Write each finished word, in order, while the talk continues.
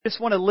just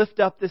want to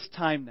lift up this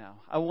time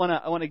now. I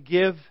want to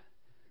give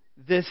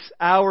this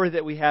hour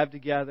that we have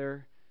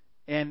together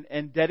and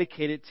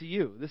dedicate it to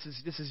you. This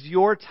is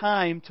your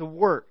time to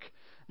work.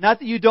 Not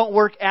that you don't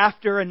work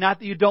after, and not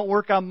that you don't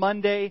work on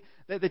Monday,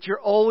 that you're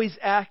always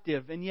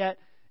active. And yet,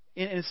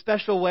 in a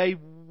special way,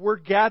 we're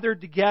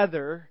gathered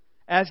together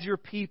as your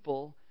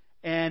people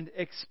and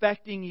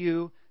expecting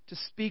you to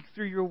speak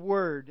through your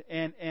word.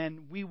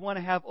 And we want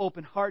to have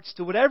open hearts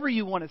to whatever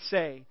you want to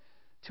say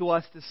to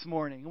us this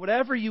morning,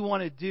 whatever you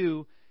want to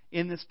do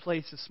in this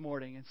place this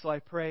morning. And so I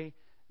pray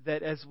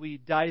that as we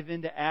dive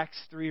into Acts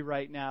 3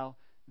 right now,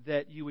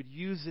 that you would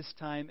use this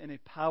time in a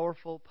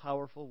powerful,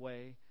 powerful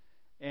way,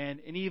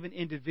 and even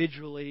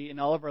individually in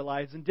all of our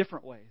lives in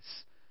different ways.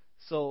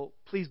 So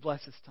please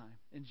bless this time.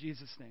 In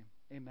Jesus' name,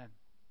 amen.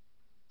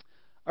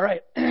 All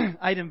right,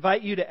 I'd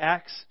invite you to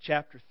Acts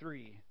chapter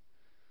 3.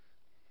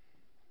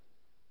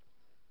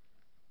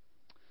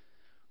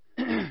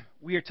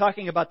 We are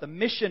talking about the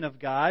mission of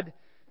God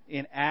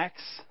in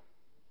Acts.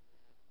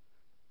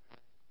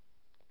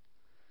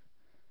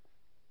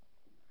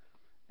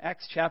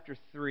 Acts chapter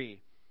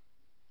 3.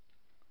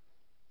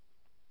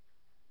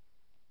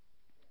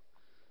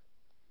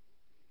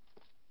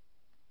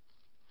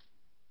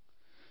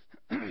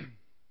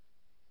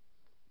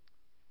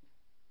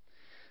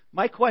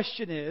 My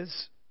question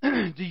is,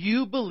 do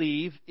you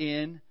believe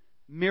in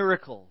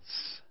miracles?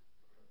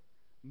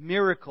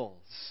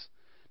 Miracles.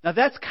 Now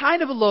that's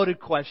kind of a loaded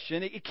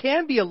question. It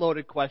can be a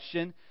loaded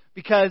question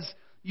because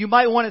you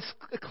might want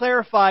to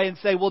clarify and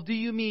say, well, do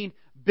you mean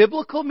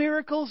biblical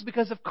miracles?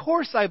 Because of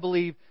course I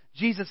believe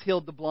Jesus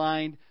healed the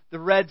blind, the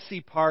Red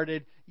Sea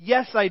parted.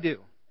 Yes, I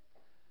do.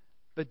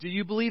 But do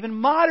you believe in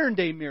modern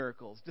day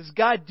miracles? Does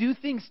God do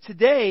things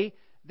today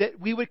that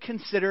we would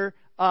consider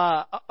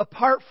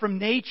apart from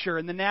nature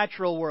in the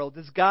natural world?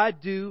 Does God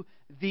do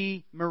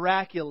the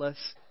miraculous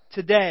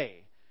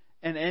today?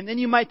 And then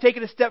you might take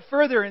it a step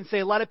further and say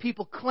a lot of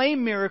people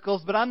claim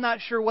miracles, but I'm not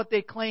sure what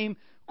they claim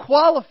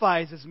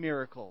qualifies as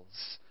miracles.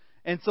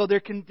 And so there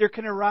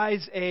can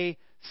arise a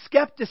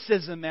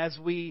skepticism as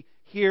we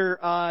hear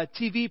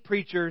TV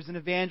preachers and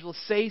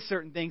evangelists say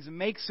certain things and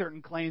make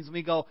certain claims, and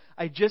we go,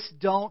 I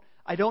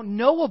don't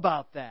know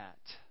about that.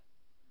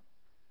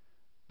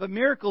 But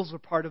miracles were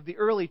part of the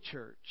early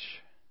church.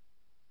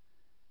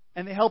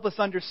 And they help us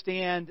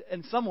understand,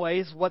 in some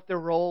ways, what their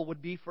role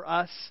would be for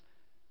us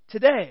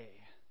today.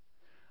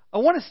 I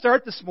want to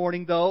start this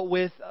morning, though,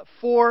 with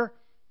 4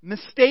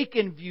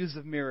 mistaken views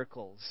of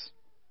miracles.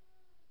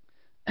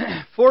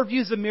 4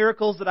 views of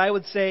miracles that I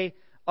would say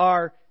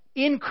are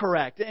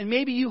incorrect. And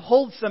maybe you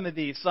hold some of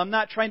these, so I'm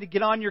not trying to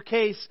get on your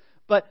case,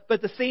 but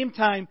at the same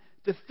time,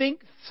 to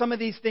think some of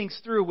these things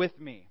through with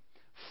me.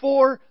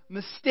 4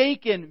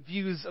 mistaken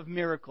views of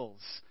miracles.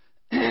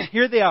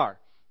 Here they are.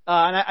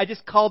 And I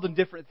just called them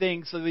different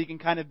things so that we can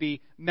kind of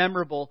be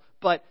memorable.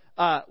 But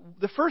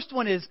the first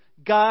one is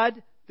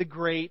God the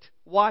Great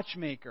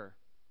Watchmaker.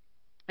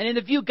 And in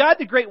the view, God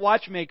the Great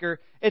Watchmaker,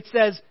 it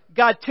says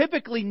God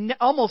typically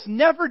almost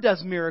never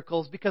does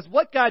miracles because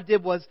what God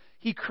did was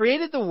He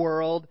created the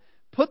world,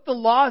 put the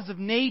laws of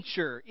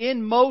nature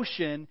in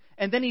motion,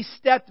 and then He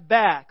stepped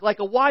back. Like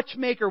a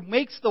watchmaker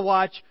makes the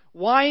watch,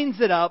 winds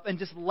it up, and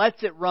just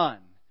lets it run.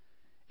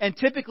 And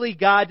typically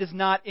God does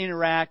not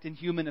interact in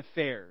human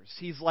affairs.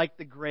 He's like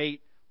the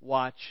great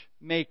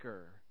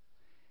watchmaker.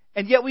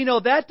 And yet we know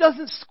that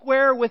doesn't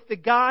square with the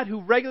God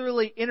who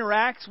regularly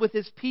interacts with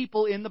His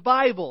people in the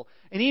Bible.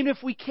 And even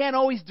if we can't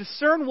always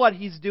discern what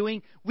He's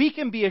doing, we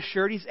can be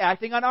assured He's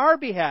acting on our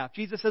behalf.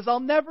 Jesus says,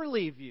 I'll never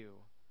leave you.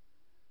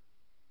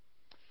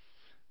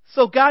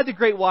 So God the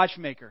Great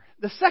Watchmaker.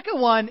 The second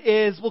one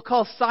is we'll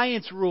call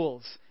science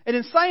rules. And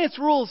in science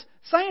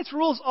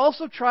rules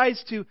also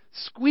tries to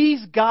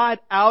squeeze God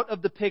out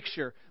of the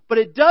picture. But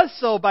it does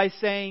so by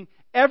saying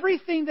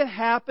everything that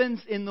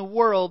happens in the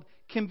world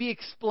can be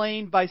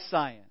explained by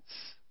science.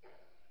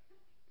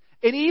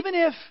 And even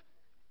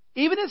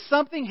if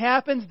something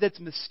happens that's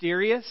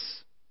mysterious,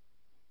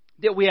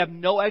 that we have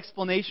no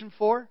explanation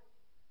for,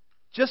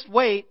 just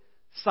wait,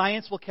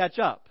 science will catch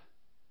up.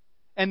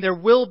 And there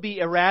will be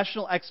a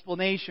rational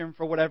explanation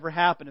for whatever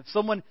happened. If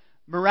someone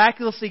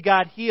miraculously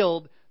got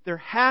healed, there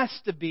has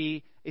to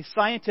be a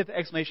scientific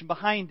explanation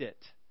behind it.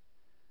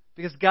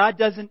 Because God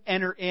doesn't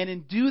enter in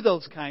and do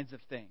those kinds of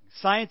things.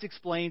 Science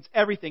explains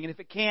everything. And if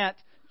it can't,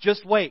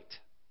 just wait.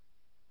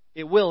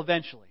 It will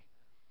eventually.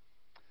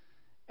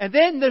 And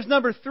then there's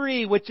number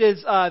 3, which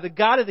is the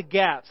God of the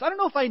gaps. I don't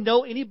know if I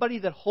know anybody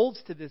that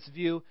holds to this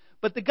view,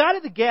 but the God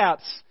of the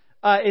gaps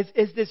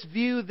is this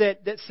view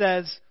that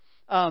says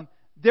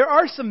there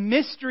are some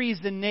mysteries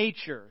in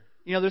nature.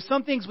 You know, there's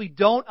some things we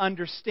don't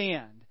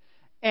understand.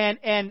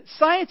 And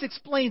science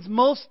explains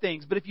most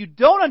things, but if you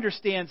don't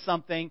understand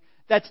something,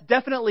 that's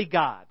definitely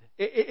God.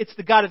 It's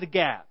the God of the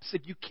gaps.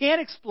 If you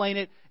can't explain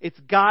it, it's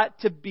got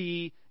to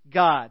be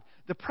God.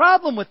 The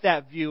problem with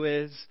that view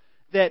is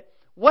that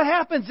what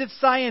happens if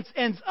science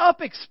ends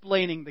up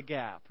explaining the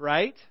gap,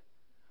 right?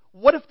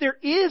 What if there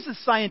is a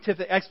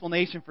scientific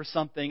explanation for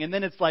something, and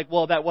then it's like,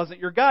 well, that wasn't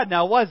your God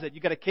now, was it?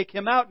 You've got to kick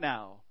Him out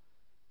now.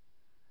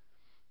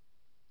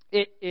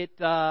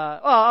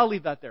 I'll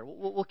leave that there.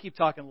 We'll keep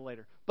talking a little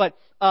later. But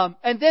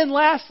and then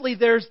lastly,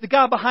 there's the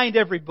God behind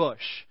every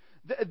bush.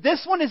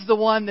 This one is the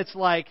one that's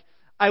like,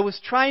 I was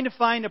trying to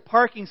find a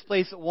parking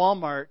space at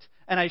Walmart,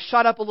 and I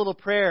shot up a little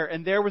prayer,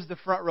 and there was the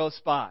front row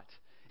spot.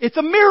 It's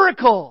a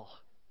miracle,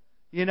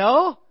 you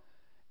know?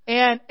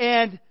 And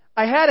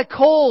I had a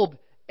cold,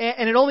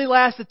 and it only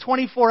lasted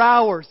 24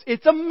 hours.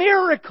 It's a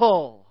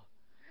miracle.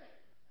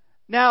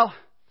 Now,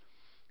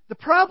 the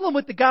problem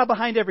with the God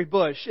behind every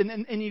bush,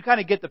 and you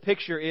kind of get the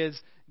picture, is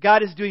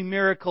God is doing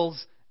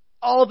miracles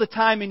all the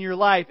time in your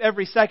life,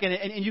 every second,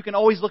 and you can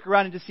always look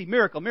around and just see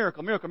miracle,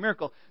 miracle, miracle,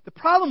 miracle. The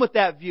problem with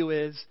that view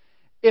is,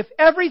 if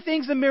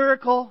everything's a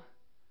miracle,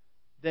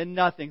 then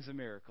nothing's a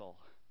miracle,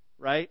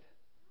 right?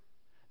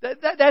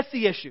 That's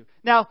the issue.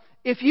 Now,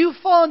 if you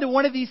fall into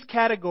one of these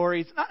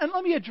categories, and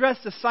let me address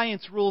the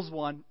science rules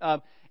one.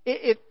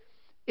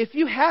 If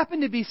you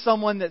happen to be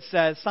someone that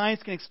says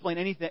science can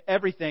explain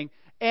everything,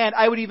 and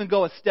I would even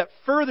go a step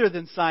further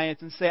than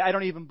science and say I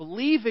don't even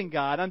believe in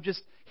God, I'm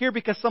just here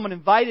because someone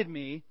invited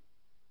me,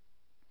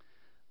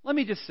 let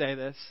me just say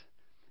this.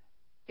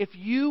 If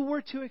you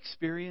were to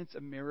experience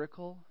a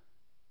miracle,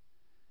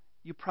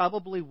 you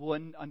probably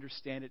wouldn't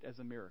understand it as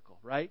a miracle,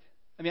 right?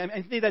 I mean,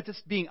 I think that's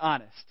just being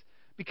honest.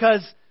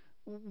 Because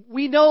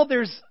we know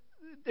there's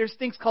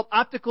things called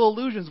optical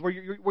illusions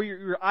where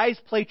your eyes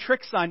play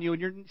tricks on you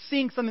and you're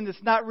seeing something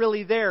that's not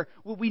really there.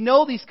 We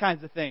know these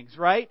kinds of things,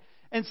 right?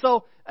 And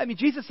so, I mean,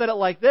 Jesus said it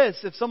like this: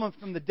 if someone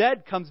from the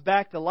dead comes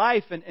back to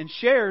life and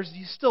shares,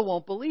 you still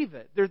won't believe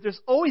it. There's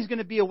always going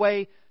to be a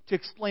way to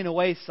explain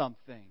away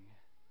something,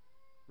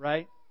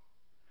 right?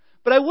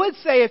 But I would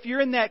say if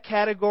you're in that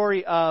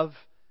category of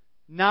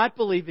not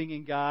believing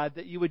in God,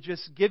 that you would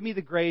just give me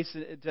the grace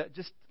to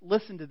just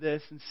listen to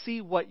this and see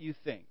what you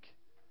think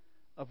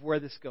of where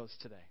this goes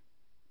today.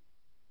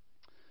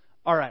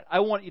 All right,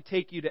 I want to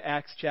take you to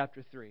Acts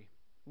chapter 3.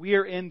 We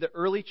are in the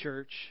early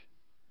church.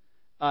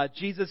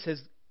 Jesus has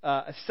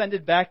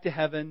ascended back to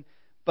heaven,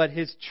 but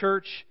his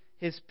church,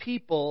 his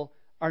people,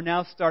 are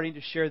now starting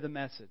to share the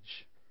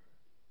message.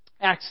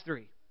 Acts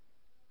 3,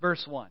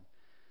 verse 1.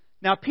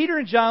 Now Peter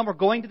and John were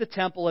going to the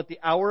temple at the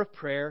hour of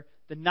prayer,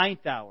 the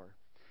 9th hour.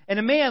 And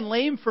a man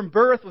lame from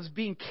birth was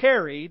being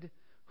carried,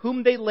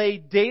 whom they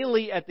laid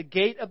daily at the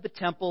gate of the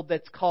temple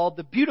that's called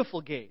the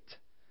Beautiful Gate,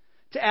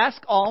 to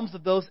ask alms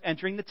of those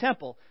entering the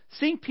temple.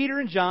 Seeing Peter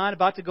and John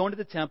about to go into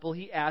the temple,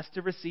 he asked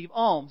to receive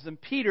alms.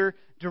 And Peter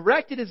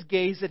directed his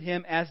gaze at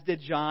him, as did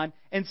John,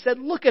 and said,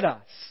 "Look at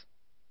us."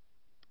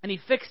 And he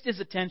fixed his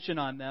attention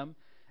on them,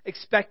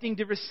 expecting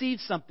to receive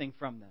something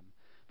from them.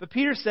 But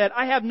Peter said,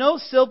 "I have no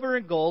silver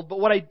and gold, but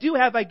what I do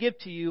have I give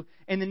to you.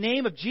 In the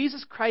name of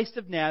Jesus Christ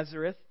of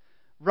Nazareth,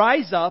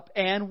 rise up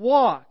and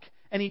walk."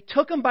 And he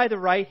took him by the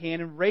right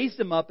hand and raised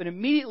him up, and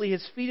immediately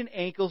his feet and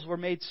ankles were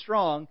made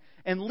strong.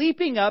 And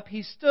leaping up,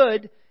 he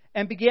stood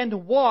and began to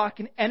walk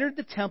and entered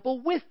the temple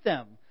with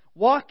them,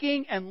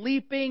 walking and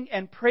leaping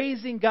and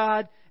praising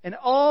God. And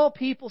all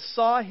people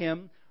saw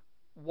him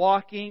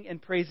walking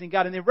and praising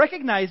God. And they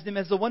recognized him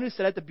as the one who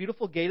sat at the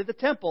beautiful gate of the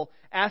temple,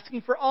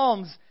 asking for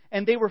alms.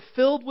 And they were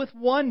filled with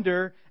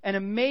wonder and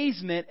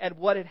amazement at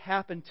what had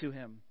happened to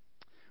him.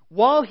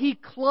 While he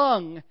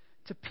clung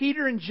to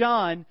Peter and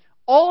John,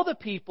 all the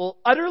people,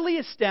 utterly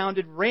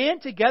astounded, ran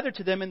together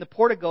to them in the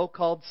portico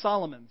called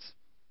Solomon's.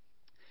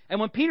 And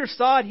when Peter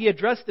saw it, he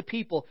addressed the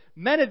people,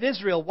 "Men of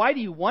Israel, why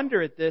do you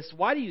wonder at this?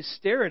 Why do you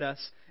stare at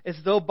us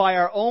as though by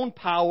our own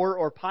power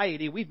or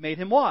piety we've made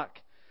him walk?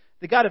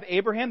 The God of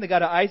Abraham, the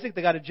God of Isaac,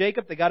 the God of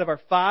Jacob, the God of our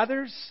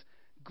fathers,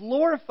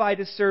 glorified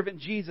his servant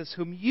Jesus,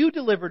 whom you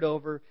delivered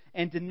over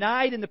and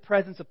denied in the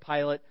presence of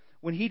Pilate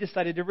when he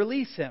decided to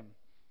release him.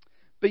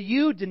 But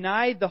you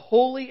denied the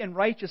holy and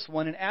righteous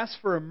one and asked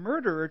for a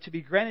murderer to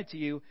be granted to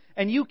you.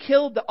 And you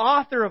killed the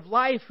author of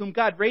life, whom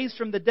God raised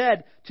from the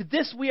dead. To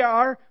this we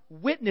are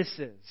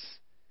witnesses.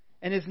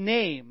 And his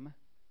name,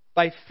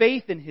 by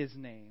faith in his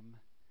name,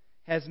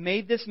 has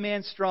made this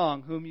man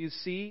strong, whom you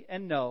see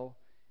and know.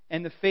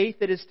 And the faith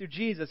that is through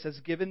Jesus has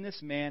given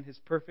this man his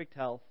perfect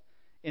health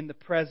in the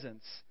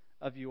presence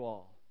of you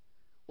all."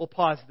 We'll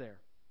pause there.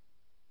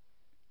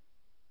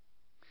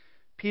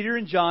 Peter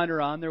and John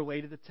are on their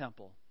way to the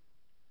temple.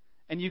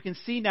 And you can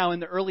see now in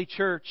the early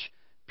church,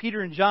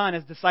 Peter and John,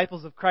 as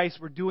disciples of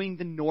Christ, were doing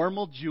the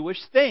normal Jewish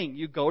thing.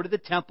 You go to the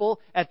temple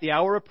at the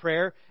hour of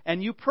prayer,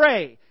 and you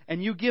pray,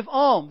 and you give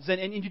alms,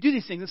 and you do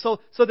these things. And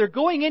so they're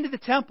going into the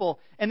temple,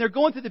 and they're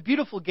going through the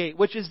Beautiful Gate,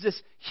 which is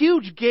this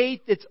huge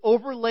gate that's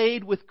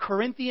overlaid with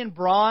Corinthian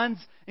bronze,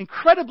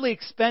 incredibly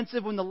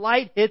expensive. When the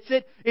light hits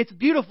it, it's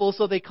beautiful,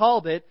 so they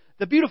called it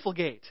the Beautiful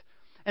Gate.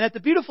 And at the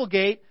Beautiful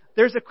Gate,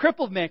 there's a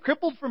crippled man,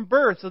 crippled from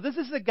birth. So this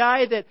is a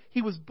guy that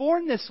he was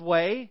born this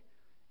way.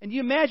 And you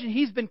imagine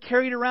he's been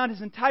carried around his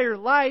entire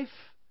life,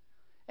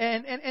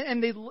 and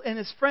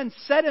his friends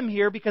set him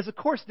here because, of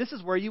course, this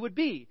is where you would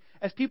be.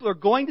 As people are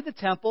going to the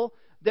temple,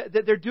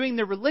 they're doing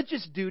their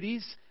religious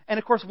duties, and,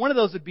 of course, one of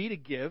those would be to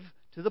give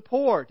to the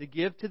poor, to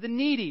give to the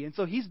needy. And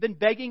so he's been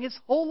begging his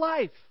whole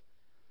life.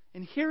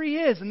 And here he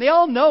is, and they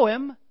all know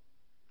him.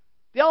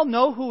 They all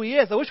know who he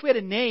is. I wish we had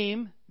a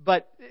name,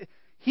 but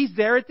he's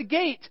there at the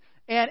gate.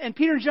 And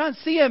Peter and John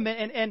see him,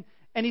 and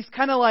he's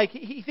kind of like,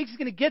 he thinks he's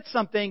going to get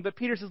something, but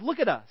Peter says, look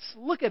at us.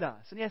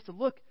 And he has to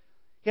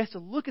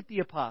look at the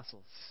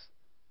apostles.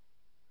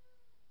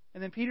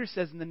 And then Peter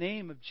says, in the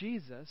name of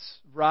Jesus,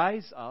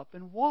 rise up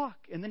and walk.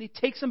 And then he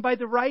takes him by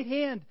the right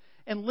hand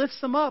and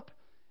lifts him up.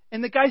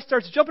 And the guy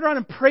starts jumping around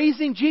and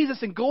praising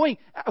Jesus and going,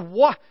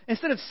 walk.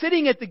 Instead of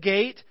sitting at the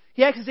gate,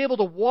 he actually is able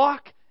to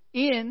walk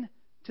in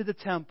to the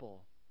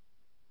temple.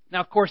 Now,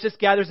 of course, this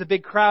gathers a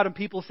big crowd, and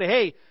people say,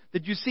 hey,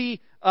 did you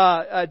see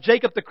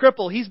Jacob the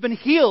cripple? He's been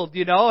healed,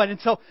 And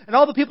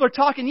all the people are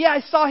talking, yeah,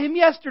 I saw him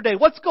yesterday.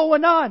 What's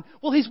going on?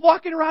 Well, he's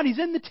walking around. He's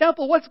in the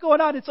temple. What's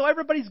going on? And so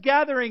everybody's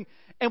gathering,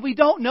 and we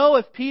don't know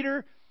if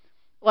Peter,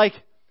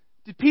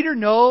 did Peter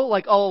know,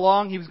 all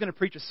along he was going to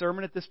preach a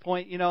sermon at this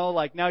point,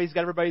 now he's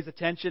got everybody's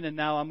attention, and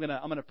now I'm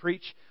going to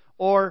preach.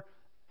 Or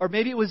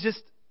maybe it was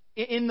just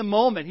in the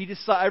moment. He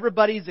just saw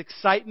everybody's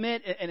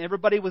excitement, and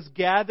everybody was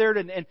gathered,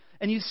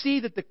 and you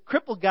see that the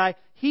crippled guy,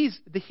 he's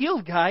the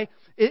healed guy,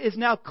 is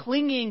now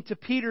clinging to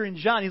Peter and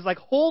John. He's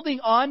holding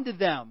on to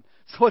them.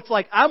 So it's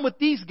I'm with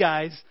these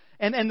guys,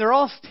 and they're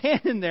all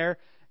standing there,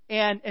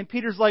 and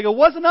Peter's like, it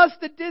wasn't us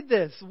that did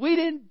this. We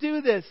didn't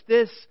do this.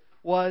 This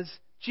was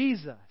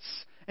Jesus.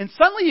 And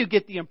suddenly you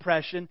get the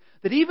impression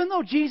that even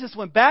though Jesus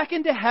went back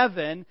into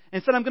heaven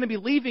and said, I'm going to be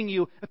leaving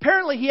you,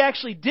 apparently he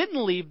actually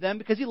didn't leave them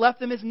because he left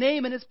them his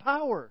name and his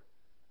power.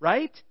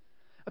 Right?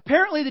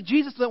 Apparently that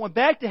Jesus went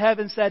back to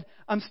heaven and said,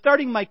 I'm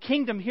starting my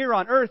kingdom here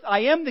on earth.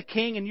 I am the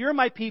king and you're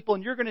my people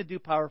and you're going to do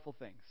powerful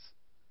things.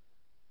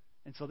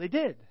 And so they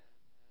did.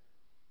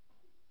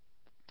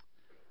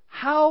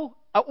 I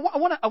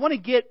want to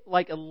get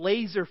a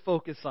laser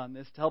focus on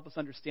this to help us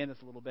understand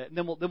this a little bit, and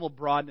then we'll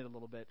broaden it a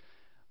little bit.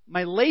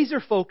 My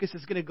laser focus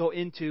is going to go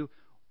into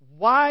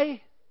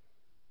why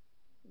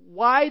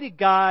did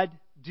God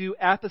do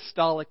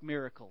apostolic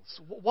miracles?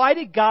 Why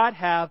did God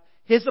have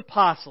His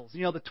apostles,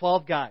 the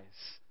 12 guys,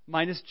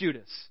 minus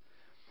Judas?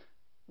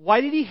 Why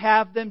did He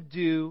have them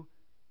do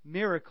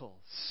miracles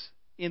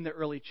in the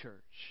early church?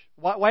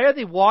 Why are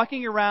they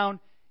walking around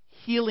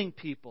healing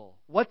people?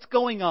 What's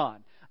going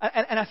on?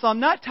 And so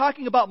I'm not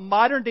talking about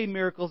modern day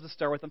miracles to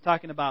start with. I'm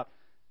talking about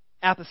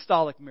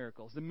apostolic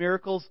miracles, the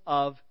miracles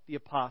of the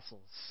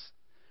apostles.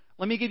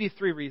 Let me give you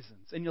 3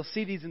 reasons, and you'll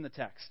see these in the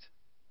text.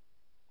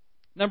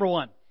 Number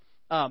 1,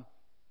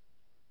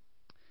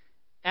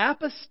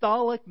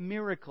 apostolic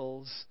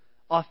miracles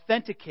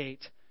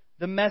authenticate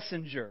the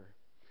messenger.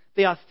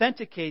 They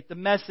authenticate the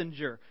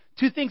messenger.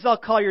 2 things I'll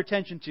call your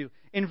attention to.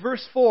 In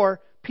verse 4,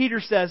 Peter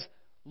says,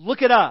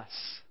 look at us.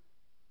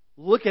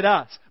 Look at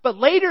us. But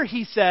later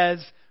he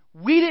says,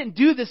 we didn't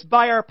do this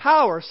by our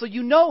power. So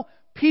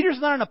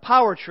Peter's not on a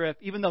power trip,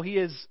 even though he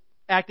is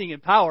acting in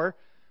power.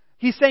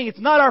 He's saying it's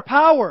not our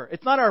power.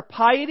 It's not our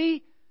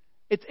piety.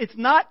 It's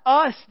not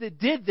us that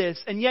did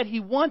this. And yet he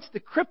wants the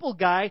crippled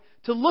guy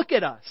to look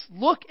at us.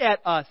 Look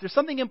at us. There's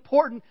something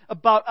important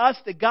about us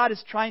that God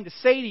is trying to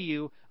say to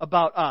you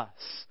about us.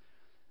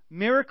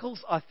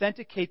 Miracles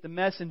authenticate the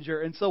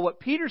messenger. And so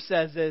what Peter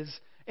says is,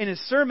 in his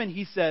sermon,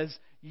 he says,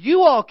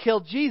 you all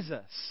killed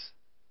Jesus.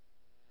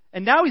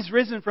 And now He's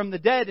risen from the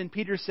dead, and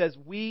Peter says,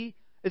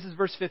 this is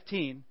verse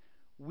 15,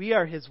 we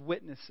are His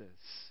witnesses.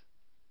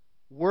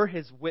 We're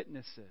His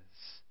witnesses.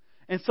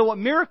 And so what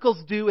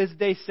miracles do is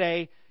they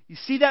say, you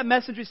see that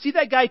messenger, see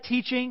that guy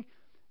teaching?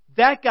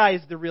 That guy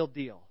is the real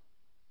deal.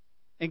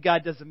 And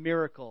God does a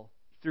miracle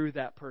through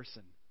that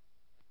person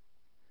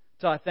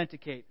to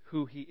authenticate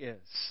who He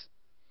is.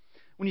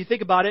 When you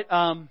think about it,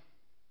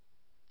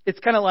 it's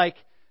kind of like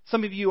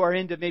some of you are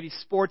into maybe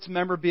sports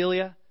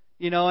memorabilia.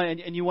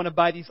 And you want to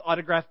buy these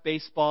autographed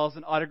baseballs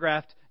and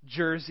autographed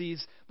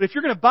jerseys. But if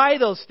you're going to buy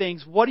those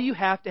things, what do you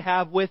have to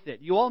have with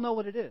it? You all know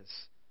what it is.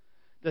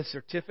 The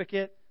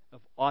certificate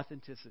of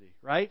authenticity,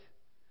 right?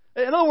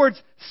 In other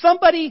words,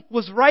 somebody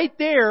was right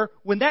there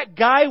when that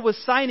guy was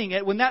signing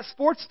it, when that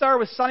sports star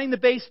was signing the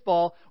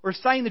baseball or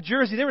signing the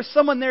jersey. There was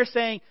someone there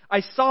saying, I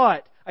saw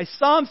it. I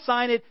saw him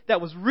sign it. That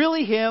was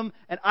really him.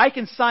 And I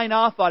can sign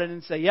off on it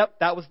and say, yep,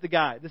 that was the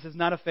guy. This is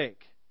not a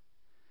fake.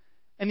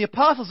 And the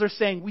apostles are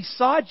saying, we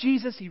saw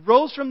Jesus, He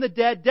rose from the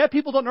dead. Dead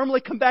people don't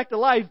normally come back to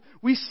life.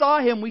 We saw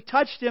Him, we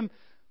touched Him.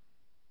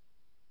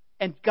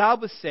 And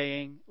God was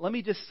saying, let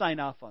me just sign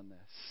off on this.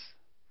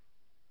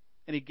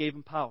 And He gave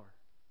him power.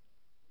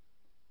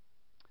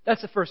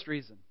 That's the first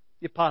reason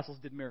the apostles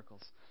did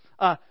miracles.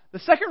 The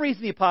second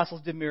reason the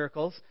apostles did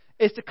miracles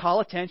is to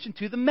call attention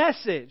to the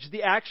message,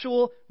 the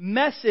actual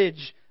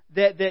message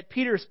that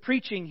Peter is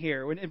preaching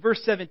here. In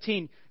verse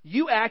 17,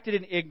 you acted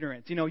in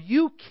ignorance.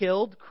 You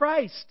killed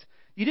Christ.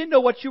 You didn't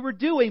know what you were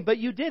doing, but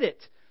you did it.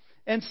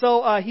 And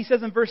so he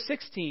says in verse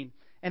 16,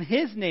 and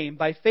His name,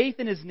 by faith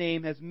in His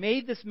name, has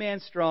made this man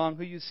strong,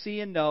 who you see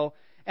and know.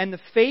 And the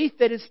faith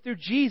that is through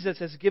Jesus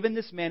has given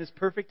this man His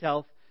perfect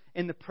health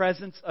in the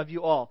presence of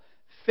you all.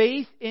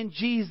 Faith in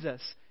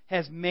Jesus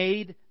has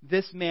made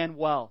this man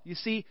well. You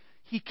see,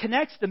 he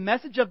connects the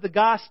message of the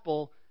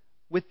gospel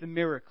with the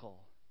miracle.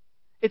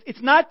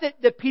 It's not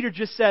that Peter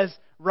just says,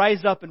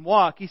 rise up and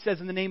walk. He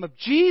says, in the name of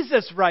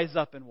Jesus, rise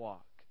up and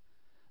walk.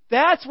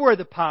 That's where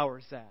the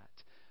power's at.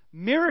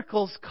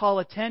 Miracles call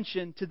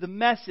attention to the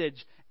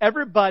message.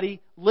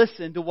 Everybody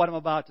listen to what I'm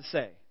about to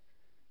say.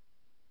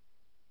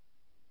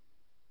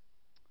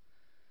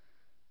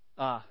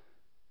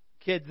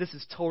 Kids, this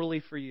is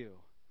totally for you.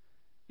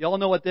 Y'all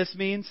know what this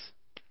means?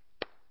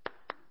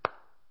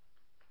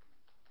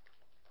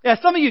 Yeah,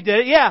 some of you did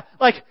it. Yeah,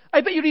 like, I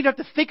bet you didn't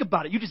have to think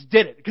about it. You just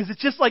did it. Because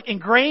it's just like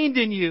ingrained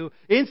in you.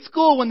 In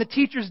school, when the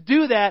teachers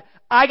do that,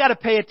 I got to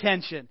pay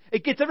attention.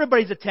 It gets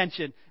everybody's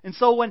attention. And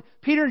so when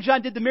Peter and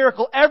John did the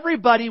miracle,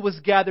 everybody was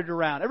gathered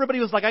around. Everybody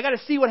was like, I got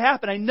to see what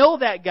happened. I know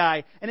that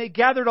guy. And it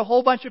gathered a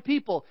whole bunch of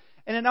people.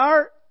 And in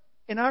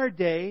our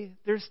day,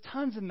 there's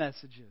tons of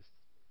messages.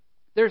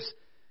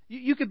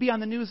 You could be on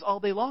the news all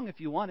day long if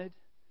you wanted.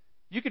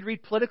 You could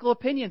read political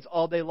opinions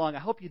all day long. I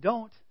hope you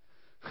don't.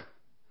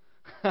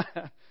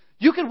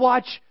 You could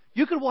watch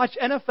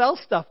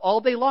NFL stuff all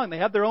day long. They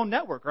have their own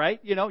network, right?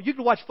 You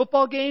could watch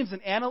football games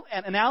and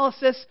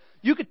analysis.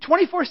 You could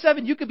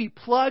 24/7. You could be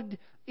plugged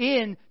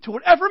in to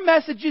whatever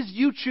messages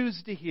you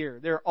choose to hear.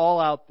 They're all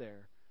out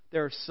there.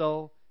 There are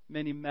so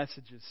many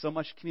messages, so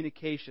much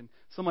communication,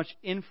 so much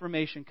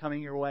information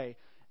coming your way.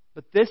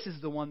 But this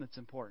is the one that's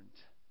important,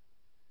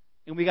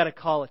 and we got to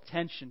call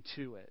attention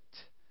to it.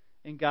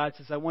 And God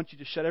says, I want you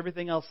to shut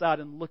everything else out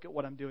and look at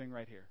what I'm doing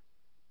right here.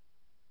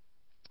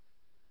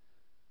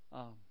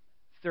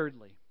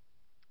 Thirdly,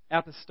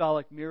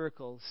 apostolic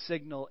miracles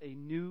signal a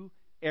new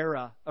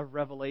era of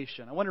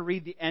revelation. I want to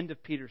read the end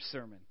of Peter's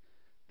sermon.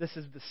 This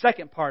is the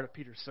second part of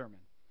Peter's sermon.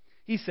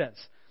 He says,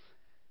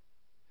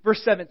 verse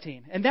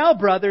 17, And now,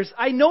 brothers,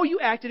 I know you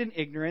acted in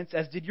ignorance,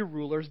 as did your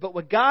rulers, but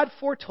what God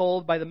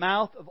foretold by the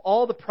mouth of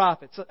all the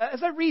prophets. So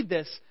as I read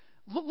this,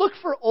 look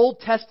for Old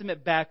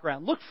Testament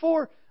background. Look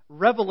for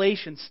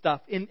Revelation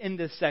stuff in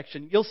this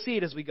section. You'll see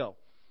it as we go.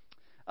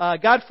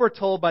 God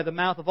foretold by the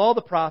mouth of all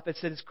the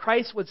prophets that as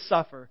Christ would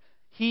suffer,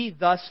 He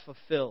thus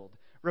fulfilled.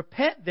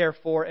 Repent,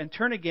 therefore, and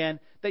turn again,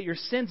 that your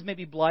sins may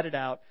be blotted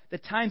out,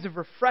 that times of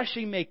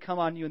refreshing may come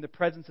on you in the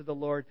presence of the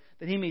Lord,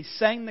 that He may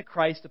send the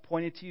Christ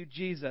appointed to you,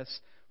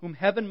 Jesus, whom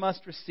heaven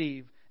must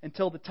receive,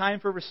 until the time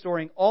for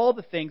restoring all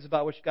the things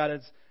about which God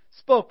has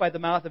spoke by the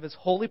mouth of His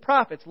holy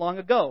prophets long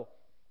ago.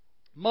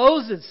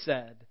 Moses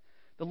said,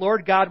 The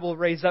Lord God will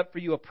raise up for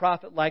you a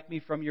prophet like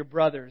me from your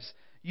brothers.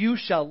 You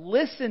shall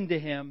listen to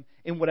him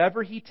in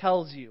whatever he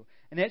tells you.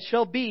 And it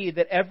shall be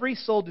that every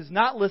soul does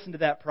not listen to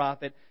that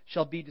prophet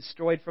shall be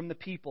destroyed from the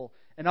people.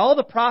 And all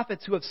the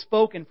prophets who have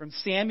spoken from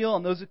Samuel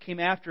and those who came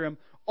after him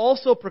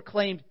also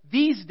proclaimed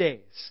these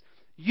days,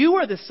 You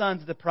are the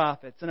sons of the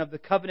prophets and of the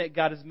covenant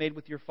God has made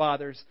with your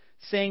fathers,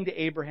 saying to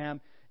Abraham,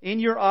 In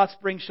your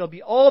offspring shall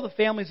be all the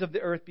families of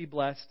the earth be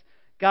blessed.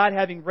 God,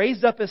 having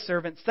raised up His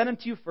servant, sent him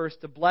to you first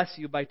to bless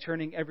you by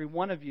turning every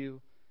one of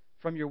you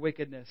from your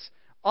wickedness.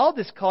 I'll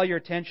just call your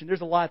attention. There's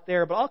a lot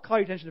there, but I'll call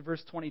your attention to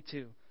verse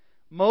 22.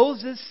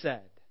 Moses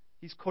said,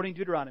 he's quoting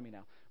Deuteronomy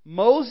now.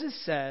 Moses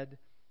said,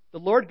 The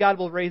Lord God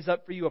will raise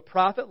up for you a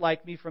prophet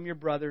like me from your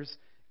brothers.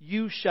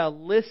 You shall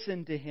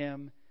listen to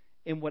him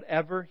in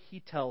whatever he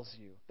tells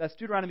you. That's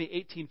Deuteronomy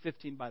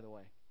 18:15, by the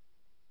way.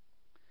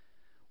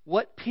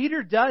 What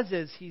Peter does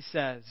is he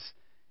says,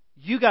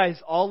 you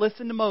guys all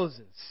listen to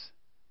Moses,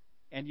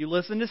 and you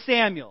listen to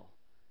Samuel,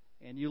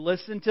 and you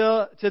listen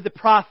to the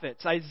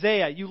prophets,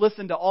 Isaiah. You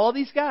listen to all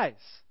these guys.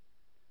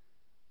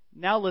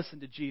 Now listen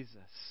to Jesus.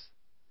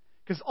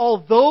 Because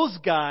all those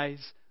guys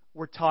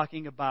were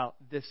talking about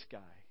this guy.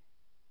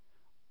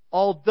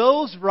 All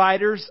those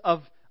writers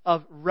of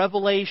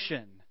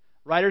Revelation,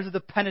 writers of the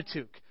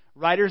Pentateuch,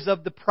 writers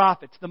of the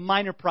prophets, the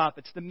minor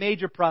prophets, the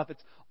major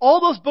prophets, all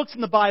those books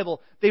in the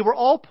Bible, they were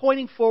all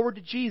pointing forward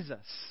to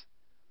Jesus.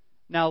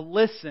 Now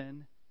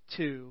listen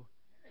to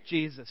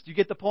Jesus. Do you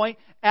get the point?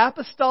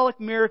 Apostolic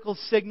miracles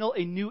signal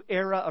a new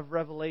era of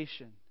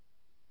revelation.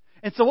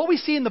 And so what we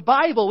see in the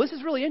Bible, this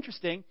is really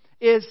interesting,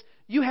 is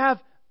you have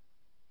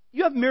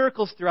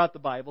miracles throughout the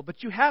Bible,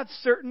 but you have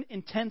certain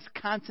intense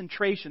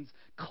concentrations,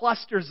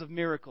 clusters of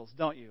miracles,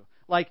 don't you?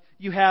 Like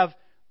you have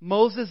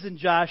Moses and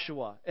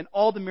Joshua and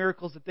all the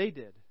miracles that they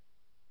did.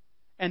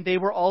 And they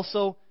were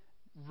also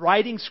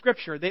writing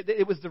Scripture.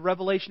 It was the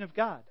revelation of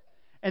God.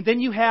 And then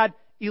you had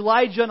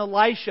Elijah and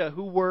Elisha,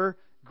 who were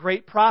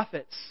great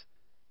prophets.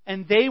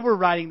 And they were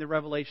writing the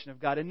revelation of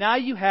God. And now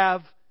you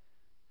have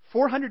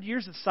 400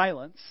 years of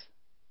silence.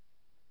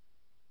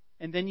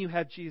 And then you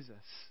have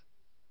Jesus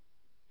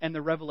and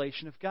the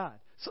revelation of God.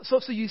 So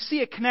you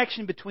see a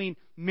connection between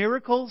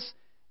miracles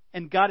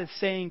and God is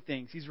saying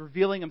things. He's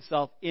revealing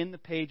Himself in the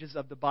pages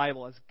of the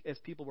Bible as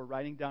people were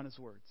writing down His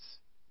words.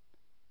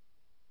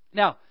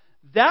 Now,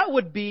 that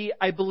would be,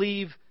 I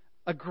believe,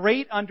 a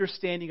great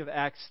understanding of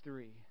Acts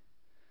 3.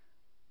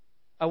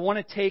 I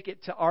want to take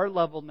it to our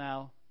level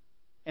now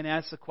and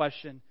ask the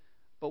question,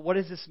 but what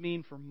does this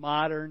mean for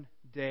modern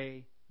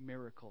day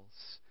miracles?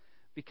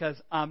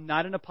 Because I'm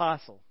not an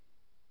apostle.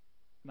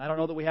 And I don't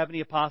know that we have any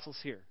apostles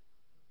here.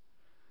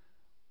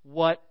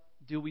 What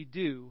do we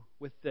do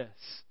with this?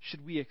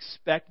 Should we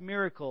expect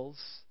miracles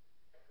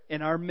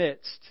in our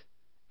midst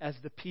as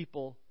the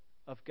people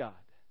of God?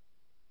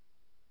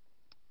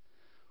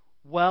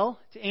 Well,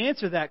 to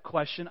answer that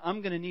question,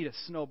 I'm going to need a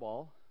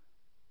snowball.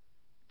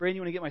 Brandon,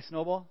 you want to get my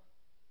snowball?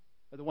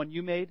 Or the one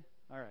you made?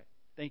 All right.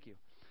 Thank you.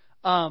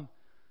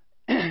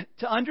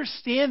 To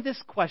understand this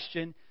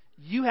question,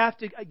 you have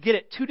to get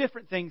at two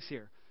different things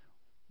here.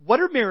 What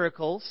are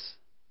miracles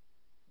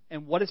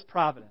and what is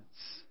providence?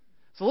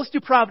 So let's do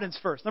providence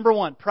first. Number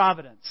one,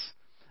 providence.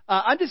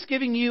 I'm just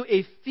giving you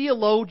a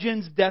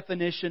theologian's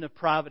definition of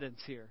providence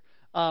here.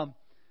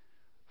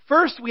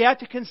 First, we have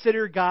to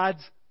consider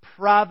God's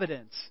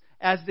providence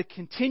as the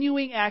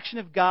continuing action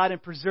of God in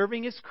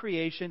preserving His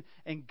creation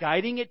and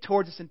guiding it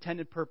towards its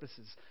intended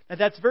purposes. Now,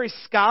 that's very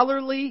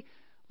scholarly.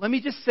 Let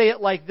me just say it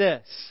like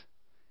this.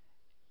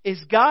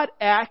 Is God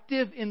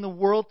active in the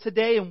world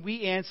today? And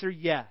we answer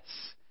yes.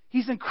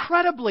 He's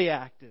incredibly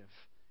active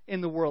in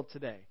the world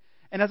today.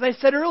 And as I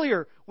said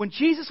earlier, when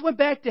Jesus went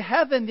back to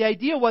heaven, the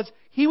idea was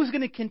He was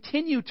going to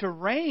continue to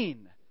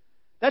reign.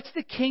 That's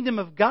the kingdom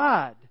of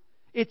God.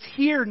 It's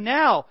here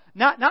now.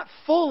 Not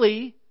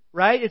fully,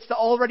 right? It's the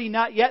already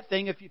not yet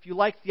thing. If you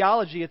like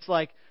theology, it's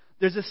like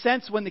there's a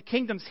sense when the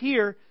kingdom's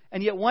here,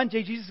 and yet one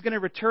day Jesus is going to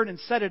return and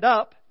set it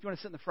up. If you want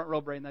to sit in the front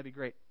row, Braden, that'd be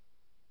great.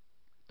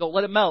 Don't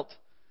let it melt.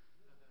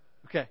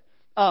 Okay.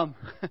 So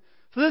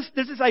there's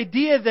this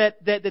idea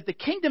that the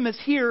kingdom is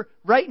here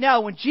right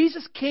now. When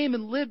Jesus came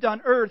and lived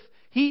on earth,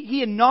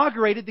 He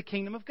inaugurated the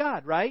kingdom of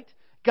God, right?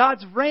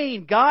 God's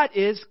reign. God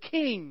is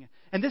king.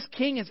 And this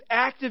king is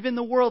active in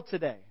the world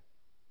today.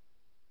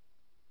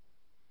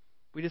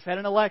 We just had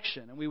an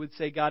election, and we would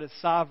say God is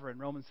sovereign,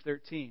 Romans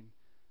 13,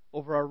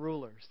 over our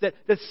rulers. That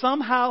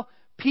somehow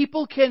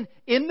people can,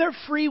 in their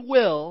free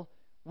will,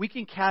 we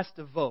can cast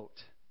a vote.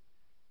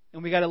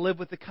 And we got to live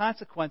with the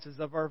consequences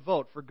of our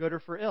vote, for good or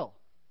for ill.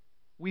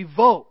 We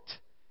vote.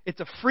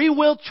 It's a free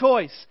will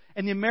choice,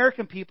 and the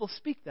American people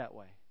speak that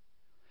way.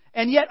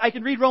 And yet, I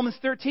can read Romans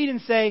 13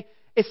 and say,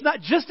 it's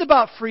not just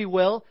about free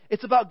will,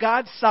 it's about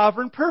God's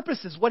sovereign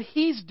purposes. What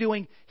He's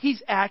doing,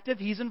 He's active,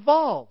 He's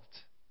involved.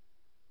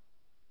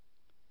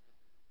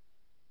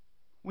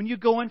 When you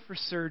go in for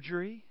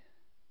surgery,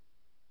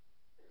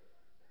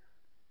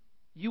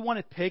 you want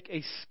to pick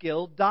a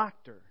skilled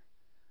doctor.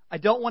 I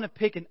don't want to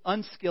pick an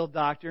unskilled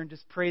doctor and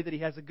just pray that he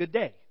has a good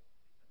day.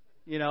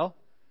 You know?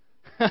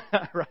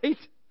 Right?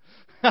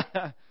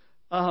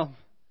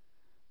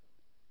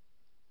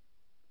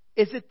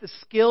 Is it the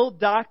skilled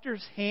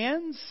doctor's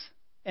hands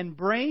and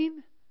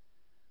brain?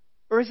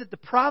 Or is it the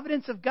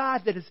providence of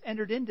God that has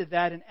entered into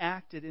that and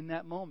acted in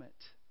that moment?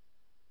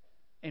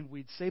 And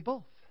we'd say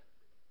both.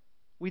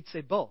 We'd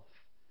say both.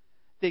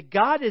 That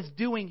God is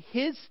doing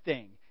His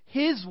thing,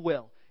 His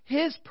will,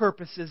 His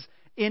purposes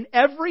in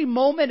every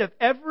moment of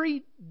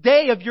every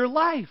day of your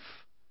life.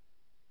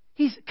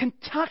 He's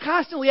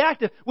constantly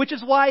active, which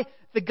is why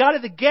the God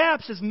of the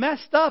gaps is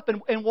messed up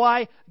and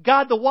why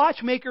God the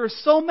watchmaker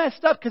is so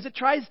messed up, because it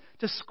tries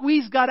to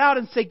squeeze God out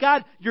and say,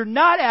 God, you're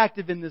not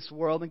active in this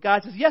world. And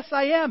God says, yes,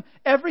 I am.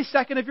 Every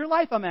second of your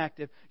life I'm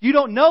active. You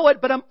don't know it,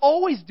 but I'm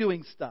always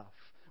doing stuff.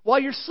 While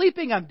you're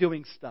sleeping, I'm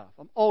doing stuff.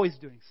 I'm always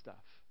doing stuff.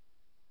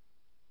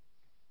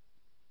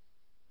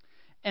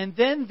 And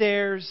then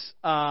there's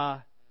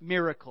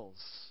miracles.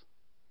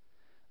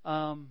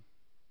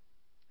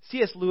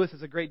 C.S. Lewis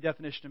has a great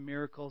definition of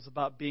miracles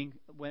about being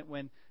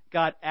when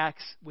God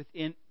acts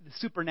within, the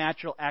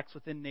supernatural acts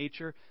within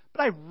nature.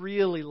 But I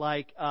really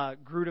like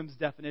Grudem's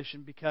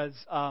definition because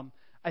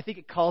I think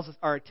it calls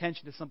our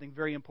attention to something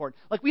very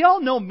important. Like, we all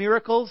know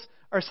miracles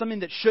are something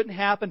that shouldn't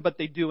happen, but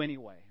they do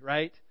anyway,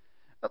 right?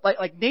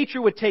 Like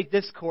nature would take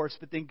this course,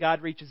 but then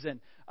God reaches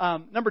in.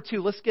 Number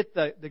two, let's get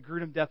the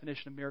Grudem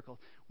definition of miracle.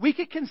 We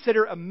could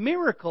consider a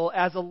miracle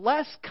as a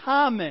less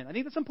common, I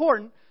think that's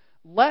important,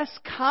 less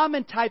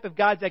common type of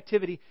God's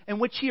activity in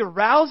which He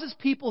arouses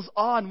people's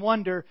awe and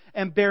wonder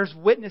and bears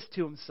witness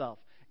to Himself.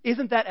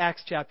 Isn't that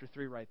Acts chapter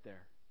 3 right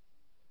there?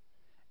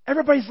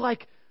 Everybody's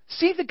like,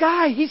 see the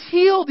guy, he's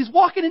healed, he's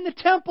walking in the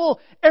temple.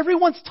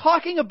 Everyone's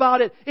talking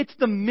about it. It's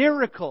the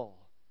miracle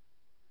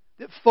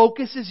that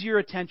focuses your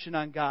attention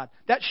on God.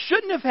 That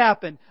shouldn't have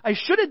happened. I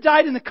should have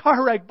died in the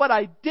car wreck, but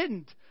I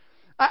didn't.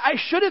 I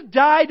should have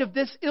died of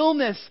this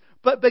illness,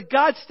 but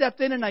God stepped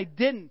in and I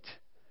didn't.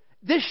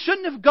 This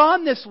shouldn't have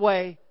gone this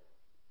way,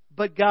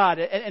 but God.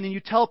 And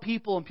you tell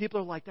people, and people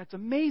are like, that's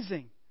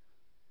amazing.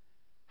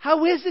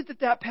 How is it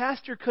that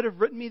pastor could have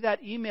written me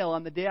that email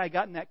on the day I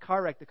got in that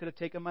car wreck that could have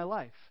taken my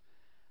life?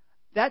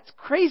 That's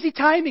crazy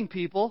timing,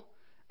 people.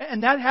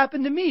 And that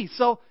happened to me.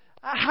 So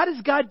how does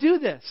God do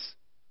this?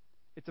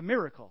 It's a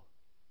miracle.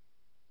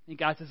 And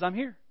God says, I'm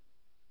here.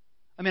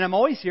 I mean, I'm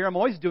always here. I'm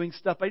always doing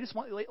stuff. But I just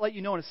want to let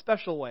you know in a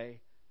special way,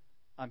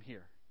 I'm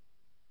here.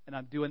 And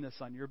I'm doing this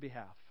on your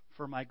behalf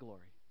for my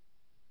glory.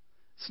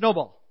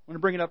 Snowball. Want to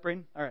bring it up,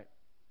 Braden? All right.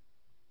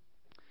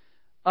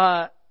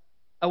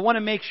 I want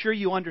to make sure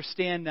you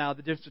understand now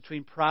the difference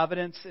between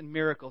providence and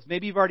miracles.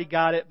 Maybe you've already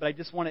got it, but I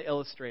just want to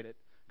illustrate it.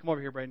 Come over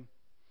here, Braden.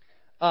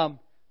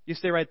 You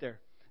stay right there.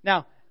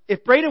 Now,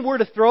 if Braden were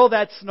to throw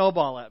that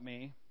snowball at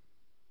me,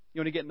 you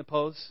want to get in the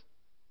pose?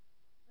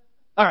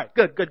 All right,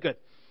 good.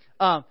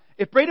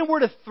 If Braden were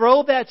to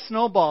throw that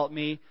snowball at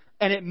me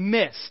and it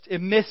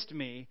missed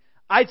me,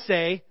 I'd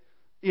say,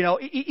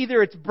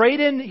 either it's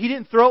Braden, he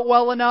didn't throw it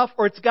well enough,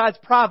 or it's God's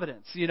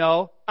providence,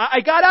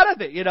 I got out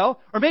of it,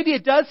 Or maybe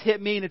it does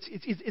hit me, and is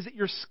it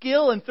your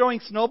skill in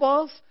throwing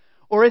snowballs?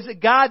 Or is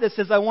it God that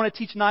says, I want to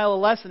teach Niall a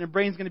lesson, and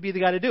Braden's going to be the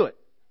guy to do it?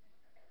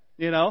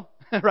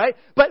 Right?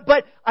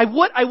 But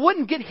I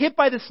wouldn't get hit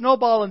by the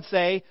snowball and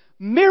say,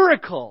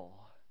 miracle.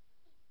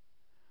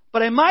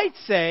 But I might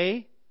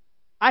say,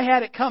 I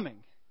had it coming,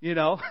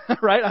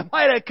 right? I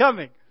might have it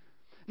coming.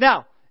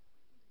 Now,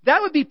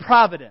 that would be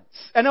providence.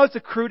 I know it's a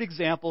crude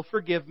example.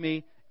 Forgive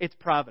me. It's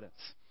providence.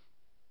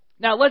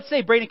 Now, let's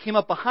say Braden came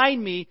up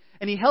behind me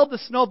and he held the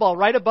snowball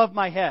right above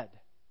my head.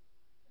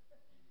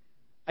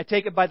 I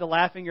take it by the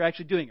laughing, you're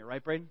actually doing it,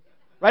 right, Braden?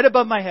 Right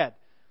above my head.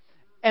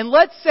 And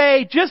let's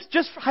say, just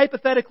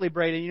hypothetically,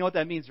 Braden, you know what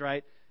that means,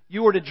 right?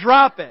 You were to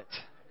drop it.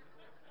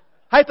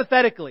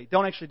 Hypothetically,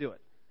 don't actually do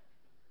it.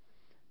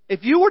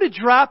 If you were to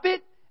drop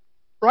it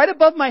right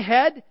above my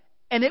head,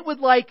 and it would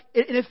and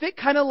if it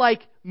kind of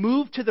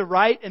moved to the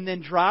right and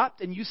then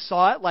dropped, and you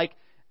saw it, like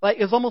it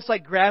was almost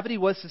like gravity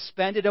was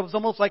suspended. It was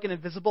almost like an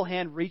invisible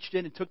hand reached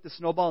in and took the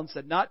snowball and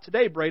said, not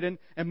today, Braden,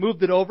 and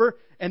moved it over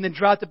and then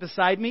dropped it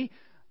beside me.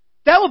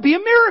 That would be a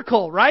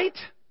miracle, right?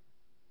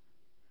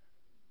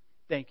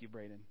 Thank you,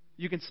 Braden.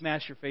 You can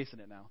smash your face in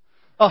it now.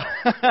 Oh,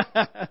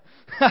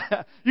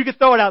 you can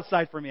throw it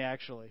outside for me,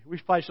 actually. We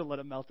probably should let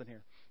it melt in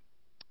here.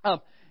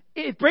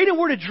 If Braden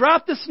were to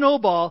drop the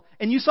snowball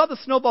and you saw the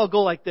snowball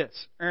go like this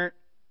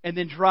and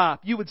then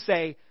drop, you would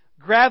say,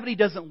 gravity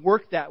doesn't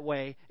work that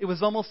way. It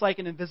was almost like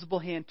an invisible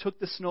hand took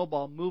the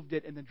snowball, moved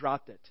it, and then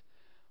dropped it.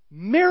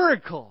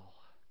 Miracle.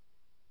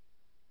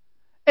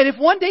 And if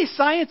one day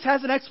science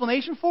has an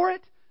explanation for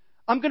it,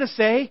 I'm going to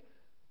say,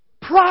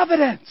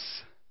 providence.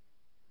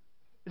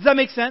 Does that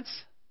make sense?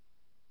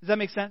 Does that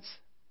make sense?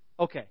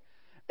 Okay.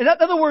 In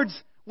other words,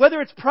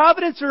 whether it's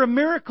providence or a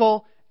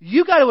miracle,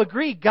 you got to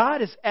agree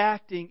God is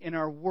acting in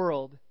our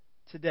world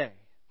today.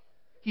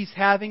 He's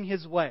having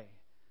His way.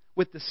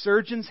 With the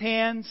surgeon's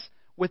hands,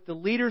 with the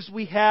leaders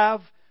we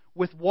have,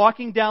 with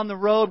walking down the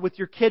road, with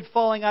your kid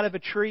falling out of a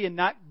tree and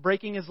not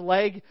breaking his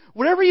leg,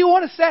 whatever you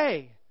want to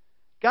say,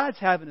 God's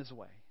having His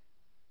way.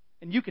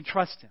 And you can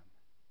trust Him.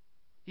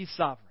 He's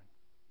sovereign.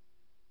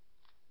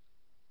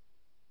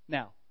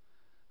 Now,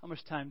 how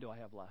much time do I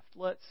have left?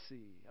 Let's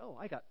see. Oh,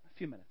 I got a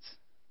few minutes.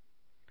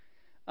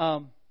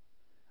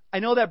 I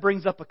know that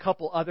brings up a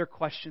couple other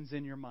questions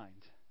in your mind.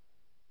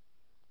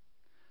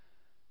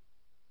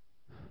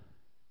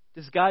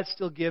 Does God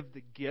still give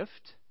the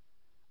gift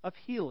of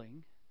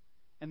healing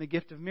and the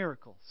gift of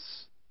miracles?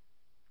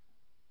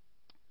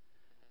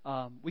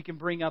 We can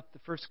bring up the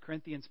 1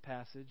 Corinthians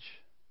passage.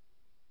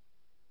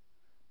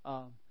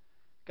 God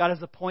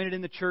has appointed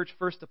in the church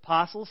first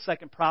apostles,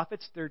 second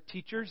prophets, third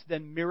teachers,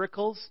 then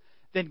miracles,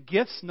 then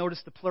gifts.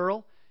 Notice the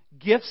plural.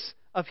 Gifts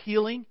of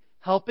healing,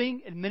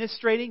 helping,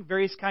 administrating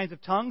various kinds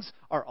of tongues.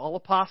 Are all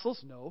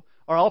apostles? No.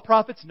 Are all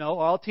prophets? No.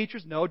 Are all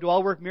teachers? No. Do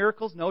all work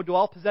miracles? No. Do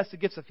all possess the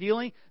gifts of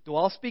healing? Do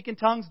all speak in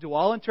tongues? Do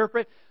all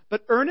interpret?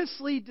 But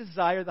earnestly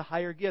desire the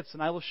higher gifts,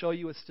 and I will show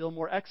you a still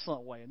more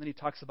excellent way. And then he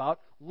talks about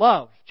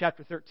love,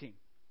 chapter 13.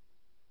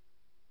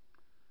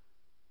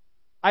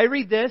 I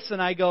read this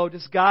and I go,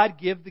 does God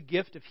give the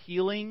gift of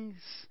healings,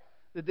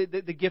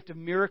 the gift of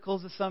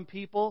miracles to some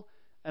people?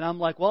 And I'm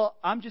like, well,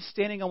 I'm just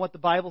standing on what the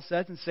Bible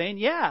says and saying,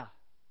 yeah.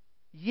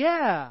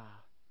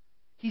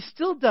 He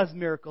still does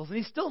miracles, and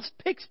He still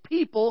picks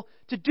people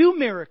to do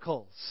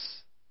miracles.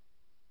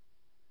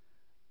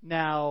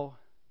 Now,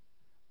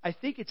 I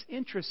think it's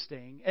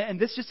interesting, and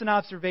this is just an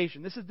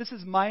observation. This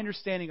is my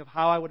understanding of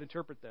how I would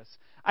interpret this.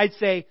 I'd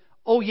say,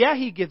 oh yeah,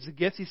 He gives the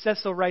gifts. He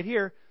says so right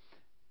here.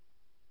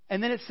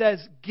 And then it says,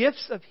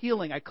 gifts of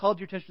healing. I called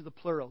your attention to the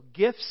plural.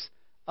 Gifts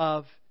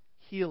of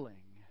healing.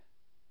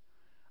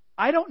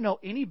 I don't know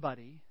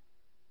anybody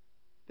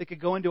that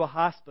could go into a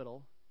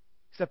hospital,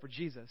 except for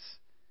Jesus,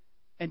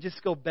 and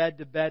just go bed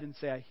to bed and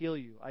say, I heal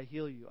you, I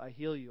heal you, I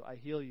heal you, I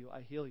heal you,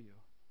 I heal you.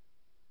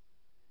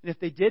 And if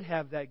they did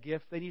have that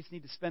gift, they just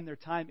need to spend their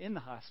time in the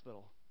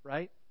hospital,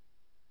 right?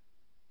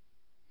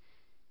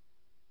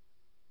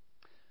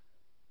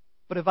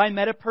 But if I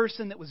met a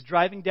person that was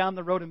driving down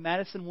the road in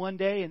Madison one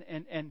day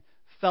and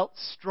felt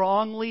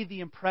strongly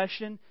the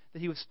impression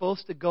that he was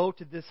supposed to go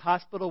to this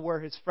hospital where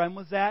his friend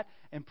was at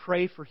and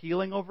pray for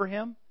healing over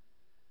him,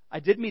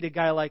 I did meet a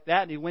guy like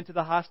that, and he went to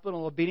the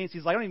hospital in obedience.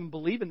 He's like, I don't even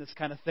believe in this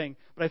kind of thing,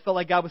 but I felt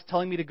like God was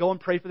telling me to go and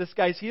pray for this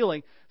guy's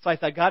healing. So I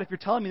thought, God, if you're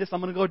telling me this,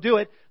 I'm going to go do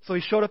it. So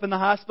he showed up in the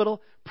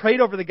hospital,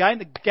 prayed over the guy, and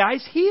the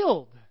guy's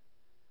healed.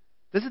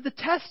 This is the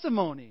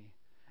testimony.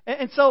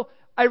 And so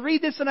I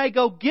read this and I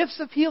go,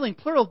 gifts of healing,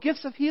 plural,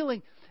 gifts of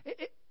healing.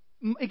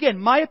 Again,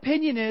 my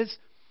opinion is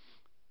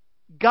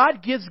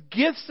God gives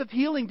gifts of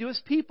healing to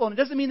His people. And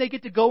it doesn't mean they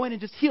get to go in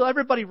and just heal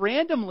everybody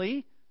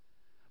randomly.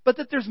 But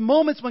that there's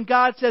moments when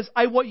God says,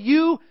 I want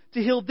you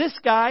to heal this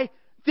guy,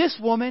 this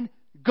woman,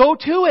 go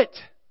to it.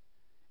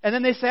 And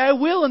then they say, I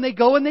will, and they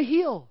go and they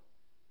heal.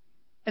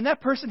 And that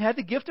person had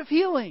the gift of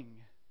healing.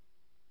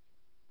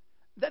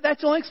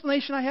 That's the only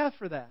explanation I have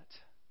for that.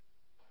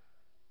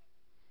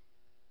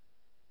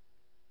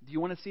 Do you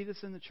want to see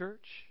this in the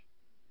church?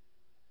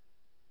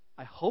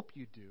 I hope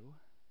you do.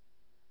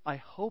 I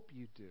hope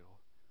you do.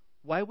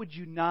 Why would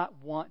you not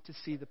want to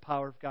see the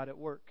power of God at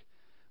work?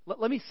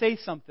 Let me say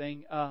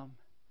something.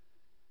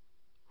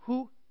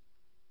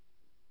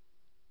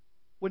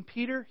 When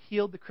Peter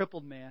healed the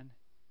crippled man,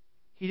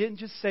 he didn't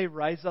just say,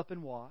 rise up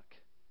and walk.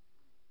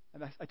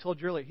 And I told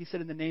you earlier, he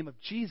said, in the name of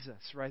Jesus,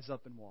 rise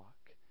up and walk.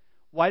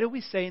 Why do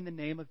we say in the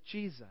name of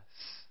Jesus?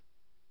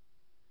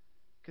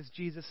 Because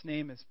Jesus'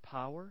 name is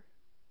power.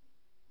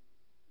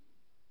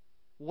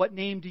 What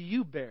name do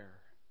you bear?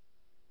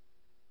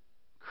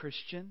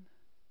 Christian?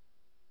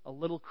 A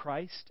little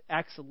Christ?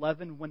 Acts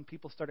 11, when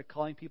people started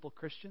calling people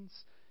Christians?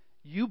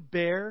 You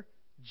bear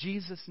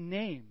Jesus'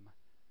 name.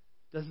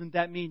 Doesn't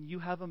that mean you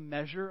have a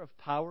measure of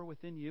power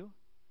within you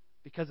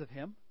because of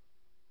Him?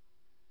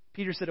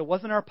 Peter said it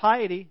wasn't our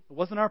piety, it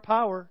wasn't our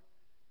power,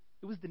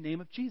 it was the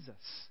name of Jesus.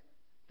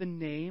 The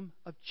name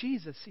of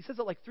Jesus. He says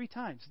it like 3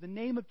 times. The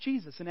name of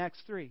Jesus in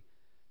Acts 3.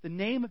 The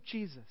name of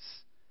Jesus.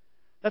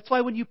 That's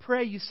why when you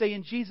pray, you say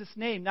in Jesus'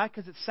 name, not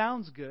because it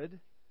sounds good,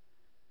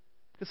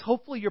 because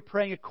hopefully you're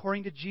praying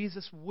according to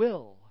Jesus'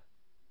 will,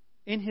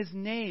 in His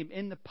name,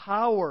 in the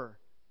power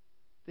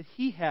that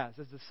He has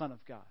as the Son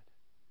of God.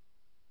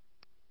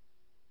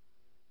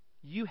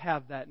 You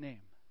have that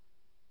name.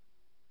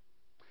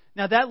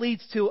 Now that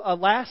leads to a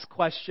last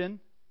question,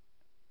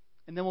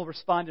 and then we'll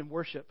respond in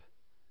worship.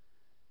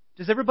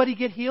 Does everybody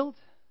get healed?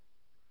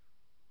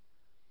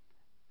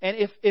 And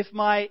if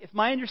my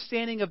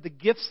understanding of the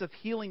gifts of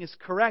healing is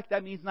correct,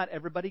 that means not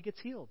everybody gets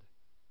healed.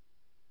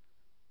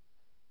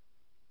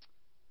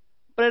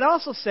 But I'd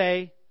also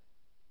say,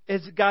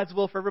 is it God's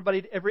will for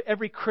everybody,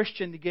 every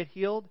Christian to get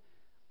healed?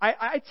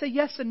 I'd say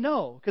yes and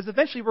no, because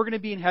eventually we're going to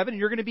be in heaven and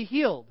you're going to be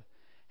healed.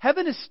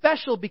 Heaven is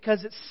special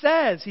because it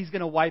says He's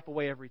going to wipe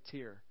away every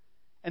tear,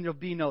 and there'll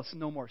be no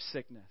more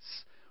sickness.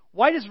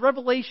 Why does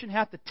Revelation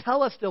have to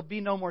tell us there'll be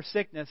no more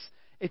sickness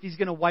if He's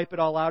going to wipe it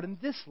all out in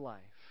this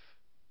life?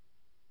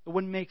 It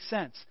wouldn't make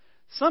sense.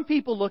 Some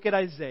people look at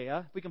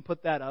Isaiah. We can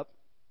put that up.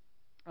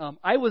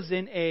 I was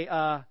with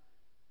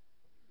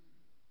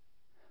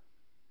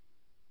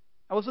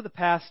a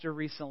pastor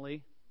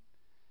recently,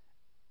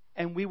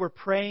 and we were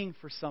praying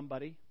for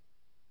somebody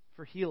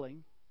for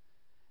healing.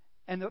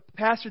 And the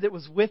pastor that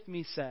was with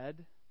me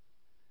said,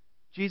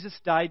 Jesus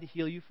died to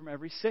heal you from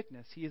every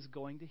sickness. He is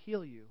going to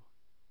heal you.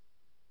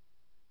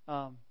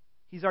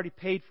 He's already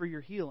paid for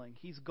your healing.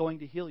 He's going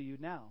to heal you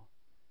now.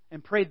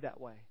 And prayed that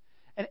way.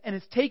 And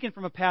it's taken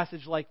from a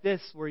passage like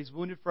this, where He's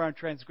wounded for our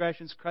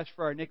transgressions, crushed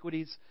for our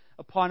iniquities.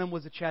 Upon Him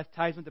was a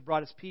chastisement that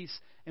brought us peace,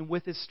 and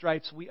with His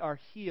stripes we are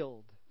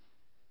healed.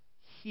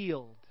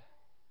 Healed.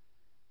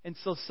 And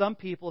so some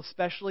people,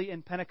 especially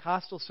in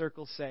Pentecostal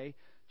circles, say,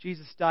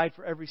 Jesus died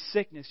for every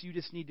sickness. You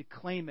just need to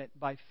claim it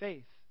by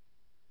faith.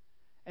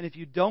 And if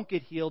you don't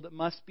get healed, it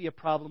must be a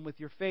problem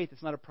with your faith.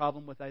 It's not a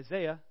problem with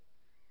Isaiah.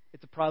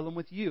 It's a problem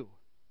with you.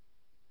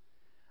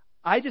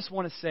 I just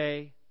want to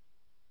say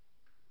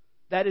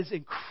that is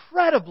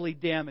incredibly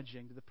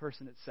damaging to the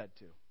person it's said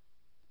to.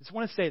 I just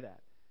want to say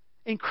that.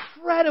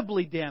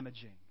 Incredibly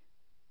damaging.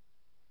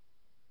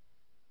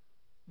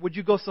 Would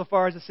you go so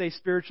far as to say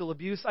spiritual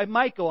abuse? I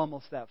might go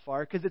almost that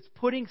far, because it's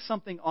putting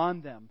something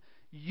on them.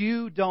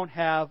 You don't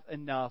have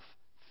enough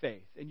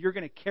faith, and you're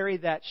going to carry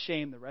that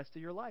shame the rest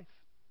of your life.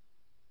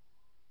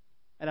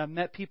 And I've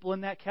met people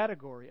in that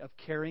category of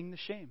carrying the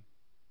shame.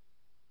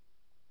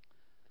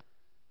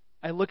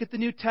 I look at the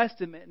New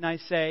Testament and I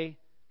say,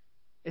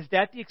 is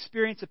that the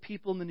experience of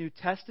people in the New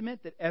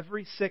Testament, that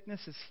every sickness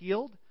is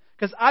healed?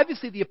 Because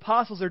obviously the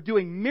apostles are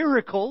doing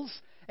miracles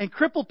and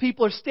crippled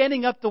people are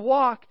standing up to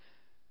walk.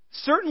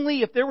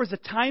 Certainly if there was a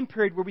time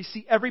period where we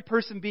see every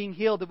person being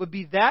healed, it would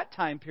be that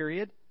time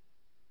period.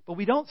 But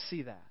we don't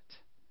see that.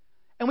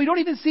 And we don't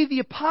even see the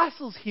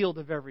apostles healed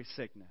of every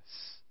sickness.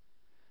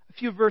 A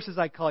few verses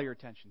I call your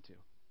attention to.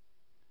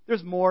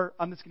 There's more.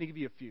 I'm just going to give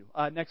you a few.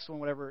 Next one,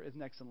 whatever is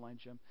next in line,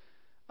 Jim.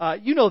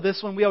 You know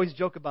this one. We always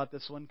joke about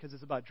this one because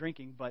it's about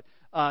drinking. But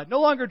no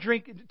longer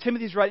drink.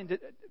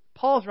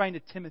 Paul's writing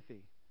to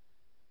Timothy.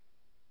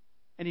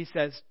 And he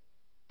says,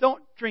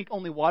 don't drink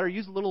only water.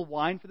 Use a little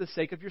wine for the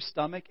sake of your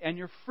stomach and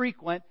your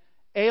frequent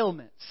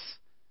ailments.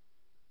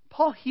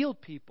 Paul healed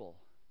people.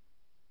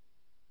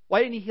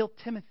 Why didn't he heal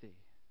Timothy?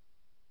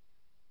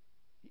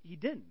 He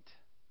didn't.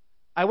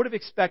 I would have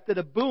expected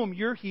a boom,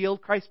 you're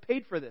healed, Christ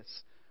paid for this.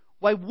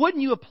 Why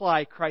wouldn't you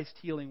apply Christ's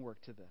healing work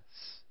to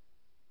this?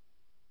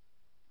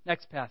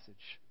 Next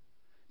passage.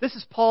 This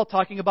is Paul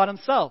talking about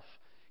himself.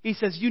 He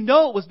says, you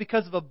know it was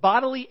because of a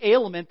bodily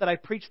ailment that I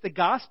preached the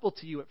gospel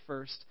to you at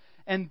first.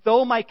 And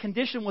though my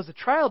condition was a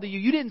trial to you,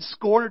 you didn't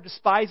scorn or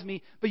despise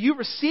me, but you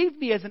received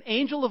me as an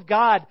angel of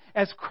God,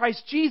 as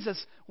Christ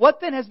Jesus.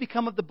 What then has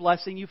become of the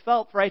blessing you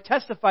felt? For I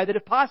testify that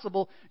if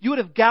possible, you would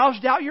have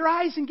gouged out your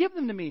eyes and given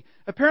them to me.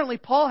 Apparently,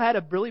 Paul had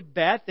a really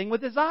bad thing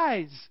with his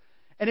eyes.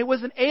 And it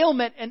was an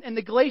ailment, and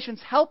the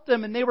Galatians helped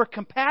him, and they were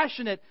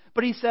compassionate.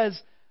 But he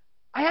says,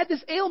 I had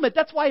this ailment.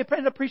 That's why I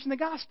ended up preaching the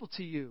gospel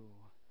to you.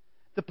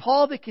 The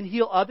Paul that can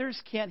heal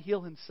others can't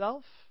heal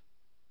himself.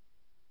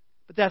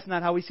 But that's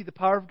not how we see the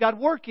power of God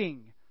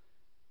working.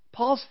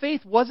 Paul's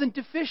faith wasn't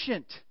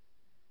deficient.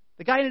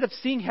 The guy ended up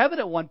seeing heaven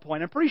at one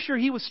point. I'm pretty sure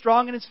he was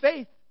strong in his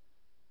faith.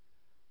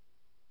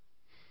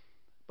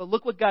 But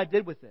look what God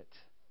did with it.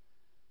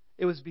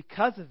 It was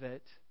because of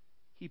it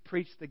he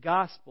preached the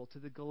gospel to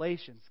the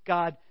Galatians.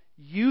 God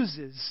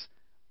uses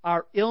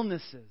our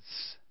illnesses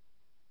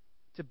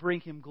to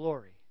bring him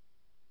glory.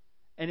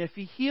 And if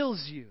he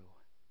heals you,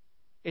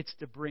 it's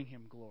to bring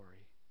him glory.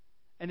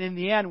 And in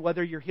the end,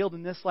 whether you're healed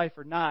in this life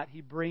or not,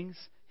 he brings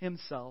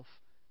himself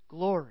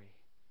glory.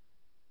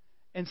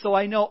 And so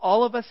I know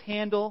all of us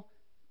handle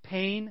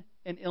pain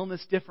and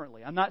illness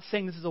differently. I'm not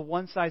saying this is a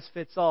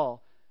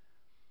one-size-fits-all.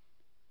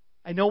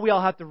 I know we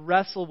all have to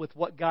wrestle with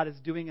what God is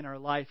doing in our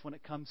life when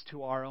it comes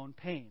to our own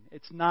pain.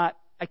 It's not,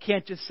 I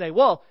can't just say,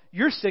 well,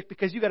 you're sick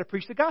because you got to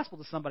preach the gospel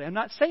to somebody. I'm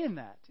not saying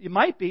that. It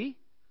might be.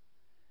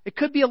 It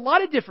could be a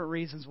lot of different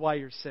reasons why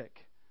you're sick.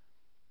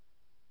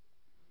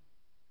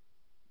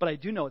 But I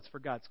do know it's for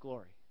God's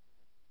glory.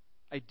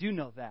 I do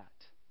know that.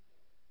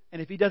 And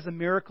if he does a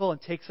miracle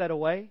and takes that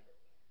away,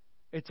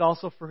 it's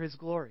also for his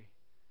glory.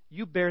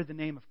 You bear the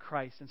name of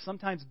Christ. And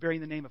sometimes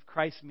bearing the name of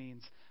Christ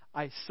means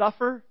I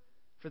suffer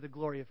for the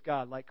glory of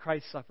God, like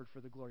Christ suffered for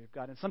the glory of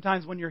God. And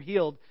sometimes when you're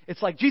healed,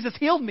 it's like, Jesus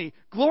healed me.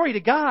 Glory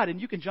to God.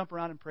 And you can jump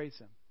around and praise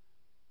him.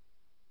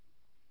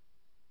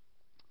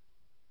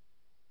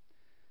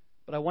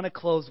 But I want to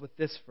close with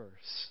this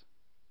verse.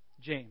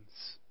 James.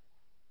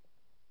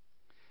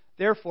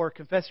 Therefore,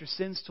 confess your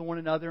sins to one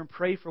another and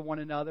pray for one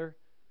another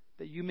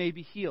that you may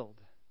be healed.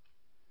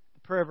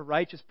 The prayer of a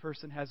righteous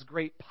person has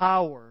great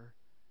power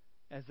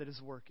as it is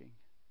working.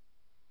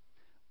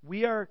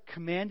 We are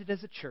commanded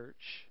as a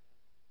church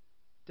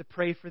to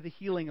pray for the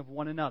healing of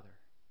one another.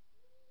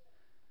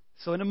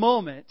 So in a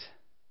moment,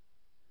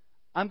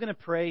 I'm going to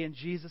pray in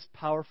Jesus'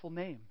 powerful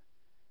name,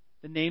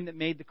 the name that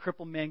made the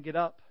crippled man get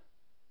up.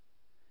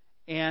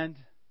 And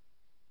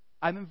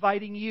I'm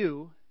inviting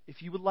you,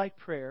 if you would like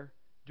prayer,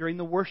 during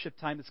the worship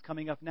time that's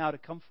coming up now, to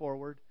come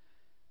forward,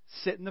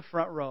 sit in the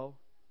front row,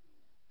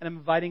 and I'm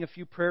inviting a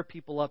few prayer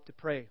people up to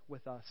pray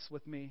with us,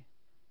 with me.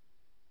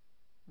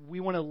 We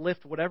want to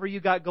lift whatever you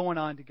got going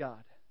on to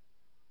God.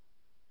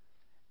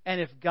 And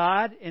if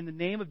God, in the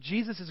name of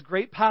Jesus'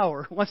 great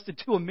power, wants to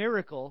do a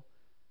miracle,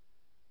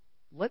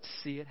 let's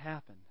see it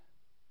happen.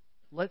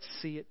 Let's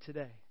see it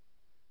today.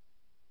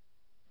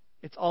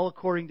 It's all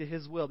according to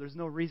his will. There's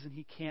no reason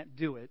he can't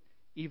do it,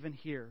 even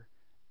here,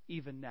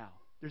 even now.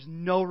 There's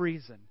no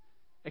reason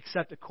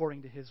except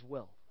according to his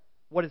will.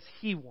 What does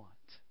he want?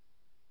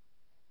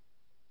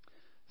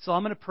 So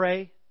I'm going to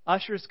pray.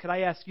 Ushers, could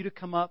I ask you to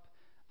come up?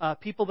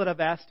 People that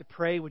I've asked to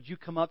pray, would you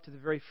come up to the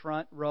very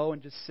front row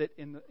and just sit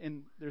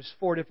in there's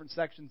 4 different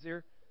sections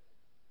here.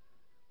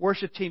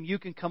 Worship team, you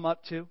can come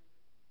up too.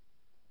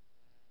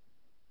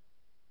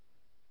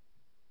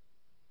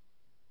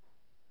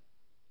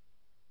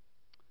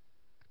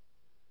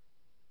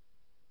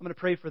 I'm going to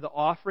pray for the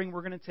offering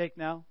we're going to take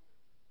now.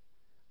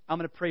 I'm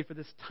going to pray for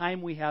this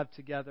time we have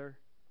together.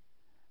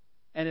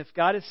 And if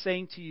God is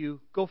saying to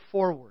you, go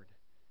forward,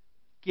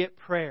 get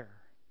prayer,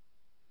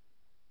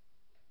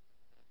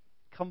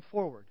 come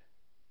forward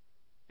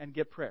and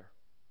get prayer.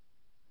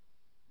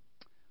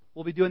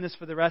 We'll be doing this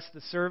for the rest of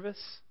the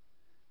service.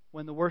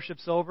 When the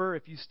worship's over,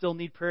 if you still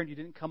need prayer and you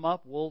didn't come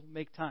up, we'll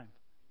make time.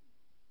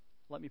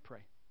 Let me pray.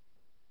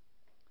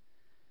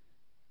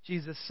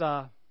 Jesus,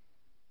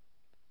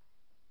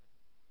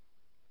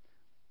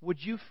 would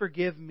you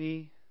forgive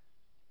me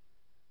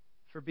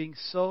for being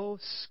so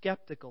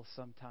skeptical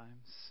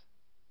sometimes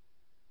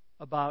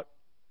about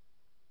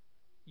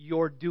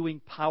your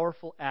doing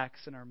powerful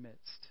acts in our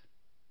midst?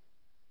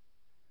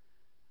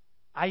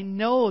 I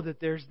know that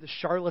there's the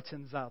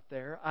charlatans out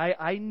there.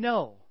 I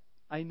know.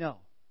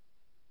 But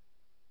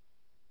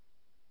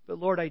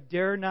Lord, I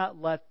dare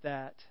not let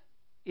that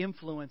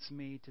influence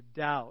me to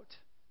doubt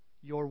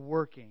your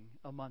working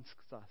amongst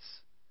us.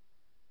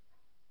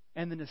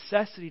 And the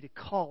necessity to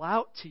call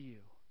out to you.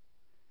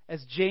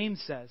 As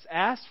James says,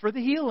 ask for the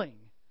healing.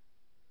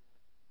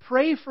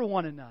 Pray for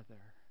one another.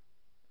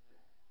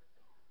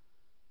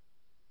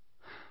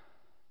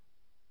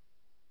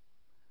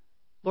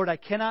 Lord, I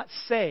cannot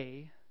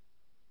say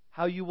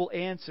how you will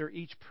answer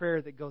each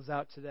prayer that goes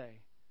out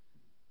today.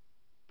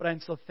 But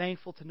I'm so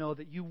thankful to know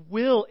that you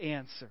will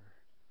answer.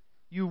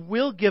 You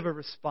will give a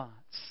response.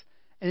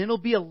 And it'll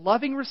be a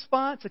loving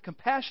response, a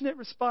compassionate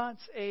response,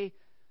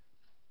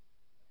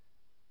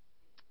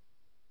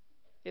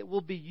 it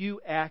will be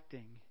you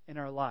acting in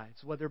our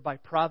lives, whether by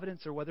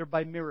providence or whether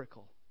by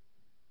miracle.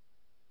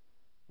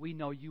 We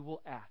know you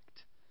will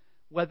act.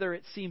 Whether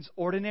it seems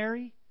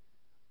ordinary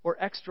or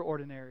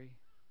extraordinary,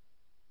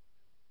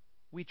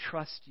 we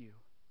trust you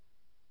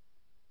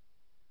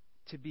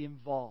to be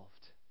involved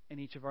in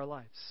each of our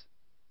lives.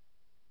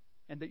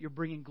 And that you're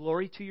bringing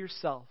glory to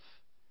yourself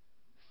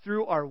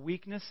through our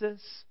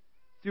weaknesses,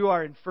 through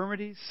our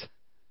infirmities,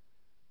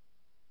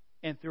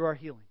 and through our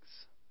healings.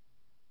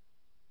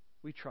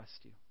 We trust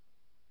you.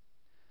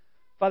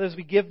 Father, as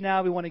we give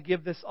now, we want to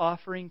give this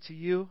offering to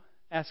you.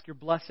 Ask your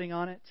blessing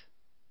on it.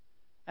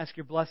 Ask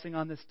your blessing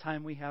on this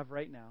time we have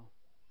right now.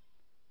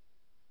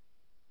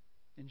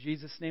 In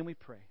Jesus' name we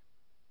pray.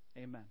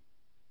 Amen.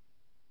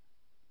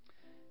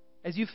 As you